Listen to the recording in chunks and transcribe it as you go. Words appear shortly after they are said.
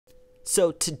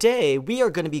So today we are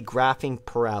going to be graphing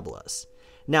parabolas.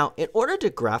 Now, in order to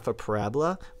graph a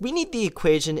parabola, we need the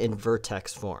equation in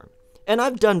vertex form. And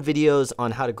I've done videos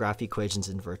on how to graph equations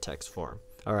in vertex form,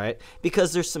 all right?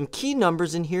 Because there's some key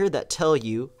numbers in here that tell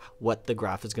you what the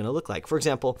graph is going to look like. For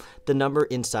example, the number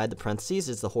inside the parentheses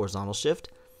is the horizontal shift.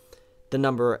 The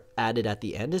number added at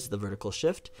the end is the vertical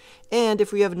shift. And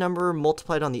if we have a number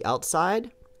multiplied on the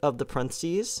outside of the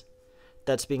parentheses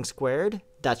that's being squared,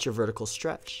 that's your vertical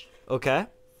stretch. Okay?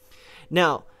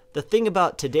 Now, the thing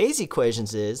about today's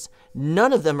equations is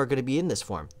none of them are going to be in this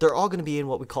form. They're all going to be in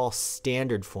what we call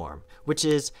standard form, which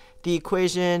is the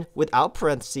equation without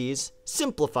parentheses,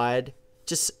 simplified,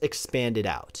 just expanded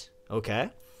out. Okay?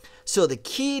 So the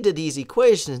key to these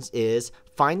equations is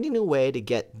finding a way to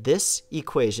get this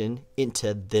equation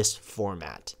into this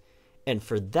format. And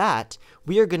for that,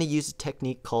 we are going to use a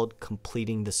technique called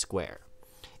completing the square.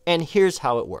 And here's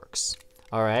how it works.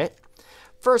 All right?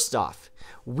 First off,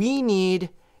 we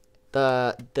need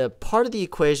the part of the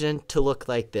equation to look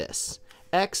like this.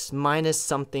 X minus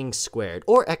something squared,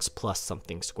 or x plus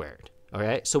something squared. All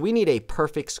right? So we need a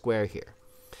perfect square here.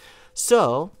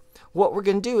 So what we're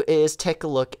going to do is take a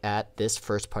look at this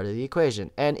first part of the equation.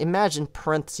 And imagine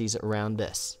parentheses around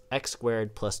this. X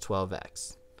squared plus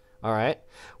 12x. All right?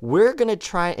 We're going to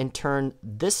try and turn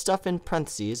this stuff in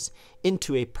parentheses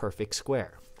into a perfect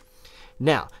square.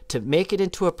 Now, to make it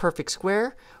into a perfect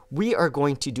square, we are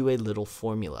going to do a little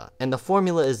formula. And the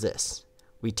formula is this.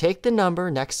 We take the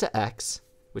number next to x,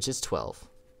 which is 12.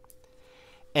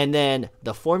 And then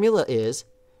the formula is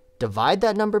divide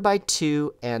that number by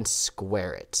 2 and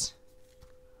square it.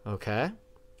 Okay?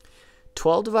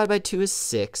 12 divided by 2 is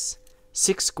 6.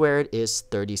 6 squared is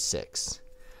 36.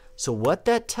 So what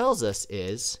that tells us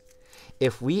is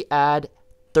if we add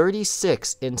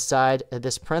 36 inside of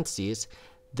this parentheses,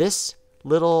 this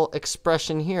little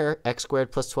expression here, x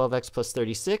squared plus 12x plus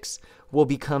 36, will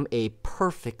become a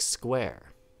perfect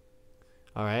square.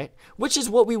 All right? Which is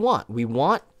what we want. We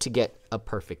want to get a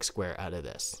perfect square out of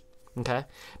this. Okay?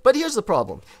 But here's the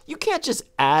problem. You can't just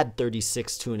add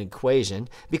 36 to an equation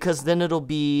because then it'll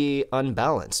be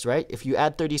unbalanced, right? If you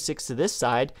add 36 to this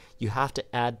side, you have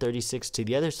to add 36 to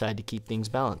the other side to keep things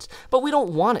balanced. But we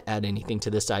don't want to add anything to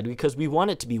this side because we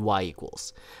want it to be y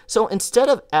equals. So instead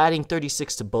of adding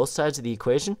 36 to both sides of the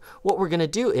equation, what we're going to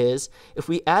do is if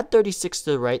we add 36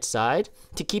 to the right side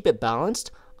to keep it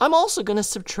balanced, I'm also going to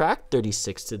subtract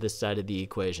 36 to this side of the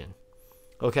equation.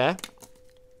 Okay?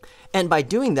 And by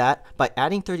doing that, by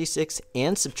adding 36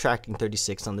 and subtracting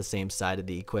 36 on the same side of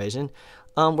the equation,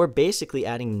 we're basically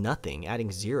adding nothing, adding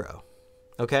 0.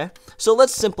 Okay? So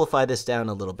let's simplify this down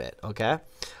a little bit, okay?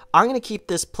 I'm going to keep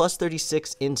this plus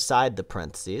 36 inside the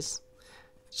parentheses,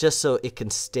 just so it can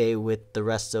stay with the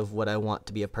rest of what I want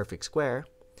to be a perfect square.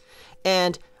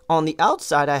 And on the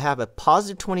outside, I have a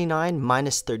positive 29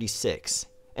 minus 36.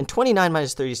 And 29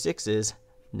 minus 36 is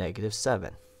negative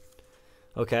 7.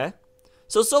 Okay?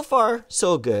 So far,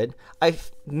 so good.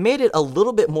 I've made it a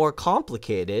little bit more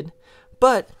complicated,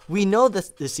 but we know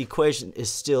that this equation is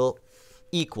still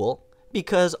equal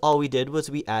because all we did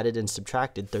was we added and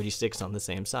subtracted 36 on the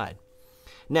same side.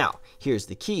 Now, here's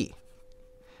the key.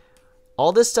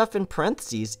 All this stuff in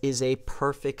parentheses is a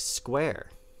perfect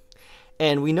square.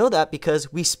 And we know that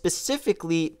because we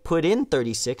specifically put in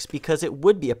 36 because it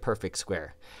would be a perfect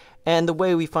square. And the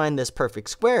way we find this perfect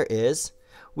square is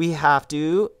we have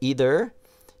to either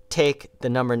take the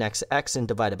number next to x and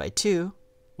divide it by 2,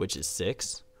 which is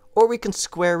 6, or we can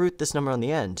square root this number on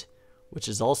the end, which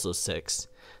is also 6,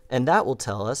 and that will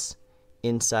tell us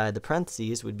inside the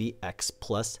parentheses would be x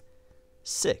plus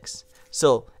 6.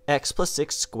 So x plus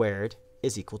 6 squared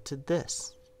is equal to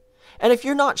this. And if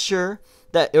you're not sure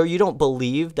that, or you don't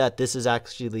believe that this is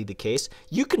actually the case,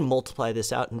 you can multiply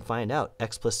this out and find out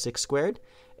x plus 6 squared,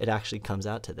 it actually comes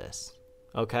out to this.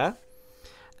 Okay?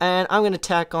 And I'm going to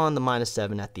tack on the minus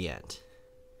 7 at the end.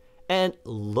 And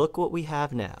look what we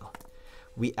have now.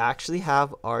 We actually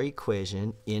have our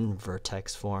equation in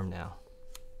vertex form now.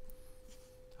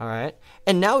 All right?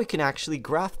 And now we can actually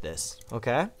graph this.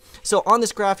 Okay? So on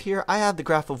this graph here, I have the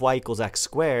graph of y equals x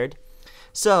squared.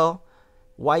 So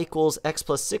y equals x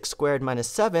plus 6 squared minus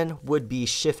 7 would be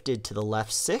shifted to the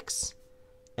left 6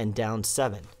 and down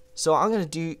 7. So I'm going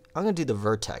to do the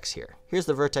vertex here. Here's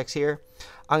the vertex here.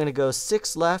 I'm going to go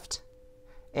 6 left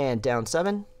and down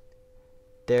 7.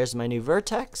 There's my new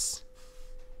vertex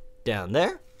down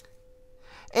there.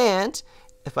 And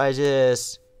if I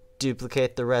just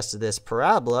duplicate the rest of this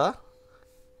parabola,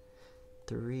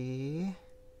 3,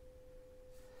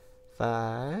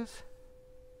 5.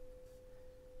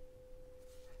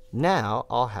 Now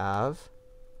I'll have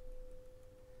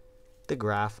the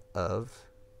graph of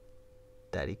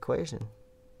that equation.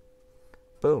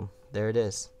 Boom, there it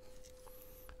is.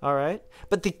 All right,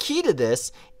 but the key to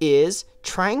this is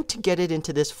trying to get it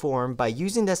into this form by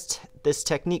using this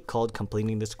technique called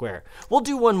completing the square. We'll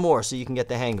do one more so you can get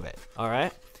the hang of it. All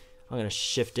right, I'm going to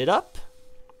shift it up.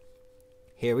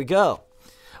 Here we go.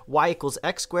 Y equals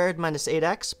x squared minus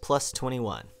 8x plus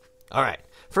 21. All right,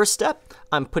 first step,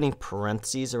 I'm putting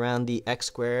parentheses around the x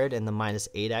squared and the minus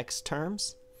 8x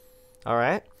terms. All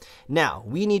right, now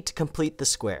we need to complete the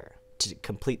square. To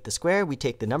complete the square, we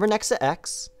take the number next to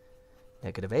x,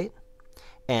 -8,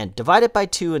 and divide it by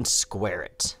 2 and square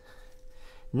it.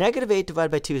 -8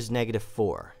 divided by 2 is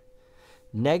 -4.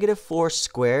 -4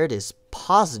 squared is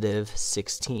positive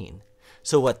 16.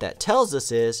 So what that tells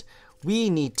us is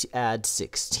we need to add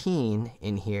 16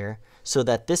 in here so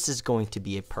that this is going to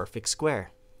be a perfect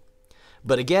square.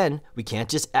 But again, we can't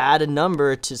just add a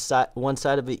number to one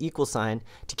side of the equal sign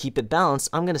to keep it balanced.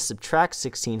 I'm going to subtract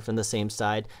 16 from the same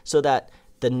side so that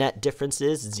the net difference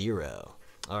is 0.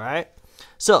 All right?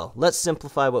 So let's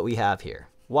simplify what we have here.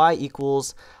 Y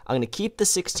equals, I'm going to keep the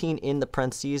 16 in the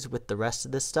parentheses with the rest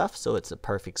of this stuff, so it's a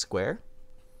perfect square.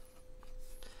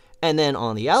 And then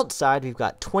on the outside, we've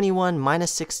got 21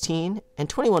 minus 16, and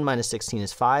 21 minus 16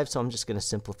 is 5, so I'm just going to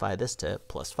simplify this to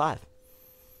plus 5.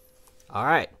 All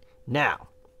right, now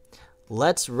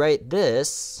let's write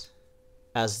this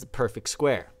as the perfect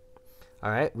square. All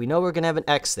right, we know we're going to have an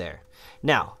x there.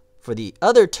 Now, for the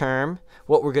other term,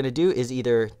 what we're going to do is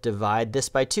either divide this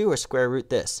by 2 or square root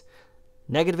this.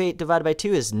 -8 divided by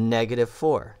 2 is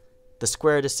 -4. The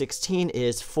square root of 16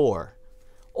 is 4.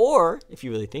 Or, if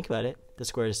you really think about it, the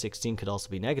square root of 16 could also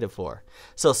be -4.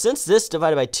 So since this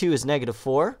divided by 2 is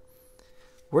 -4,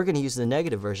 we're going to use the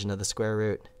negative version of the square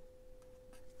root.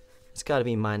 It's got to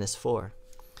be -4.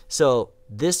 So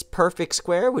this perfect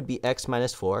square would be x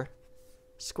minus 4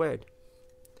 squared.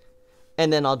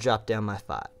 And then I'll drop down my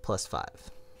plus 5.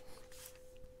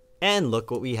 And look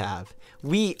what we have.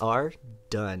 We are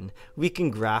done. We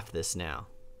can graph this now.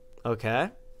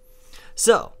 Okay?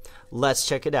 So let's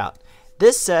check it out.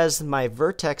 This says my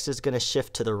vertex is going to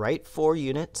shift to the right 4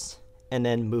 units and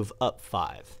then move up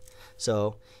 5.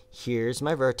 So here's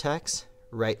my vertex,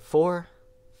 right 4,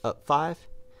 up 5.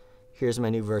 Here's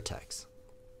my new vertex.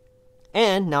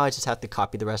 And now I just have to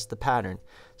copy the rest of the pattern.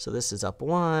 So this is up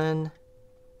 1.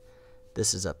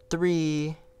 This is up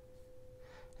 3.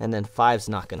 And then 5's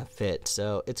not going to fit.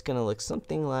 So it's going to look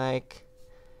something like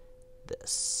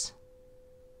this.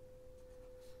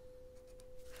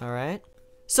 All right.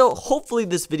 So hopefully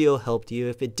this video helped you.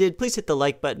 If it did, please hit the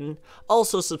like button.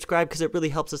 Also subscribe because it really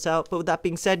helps us out. But with that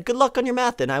being said, good luck on your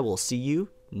math, and I will see you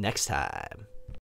next time.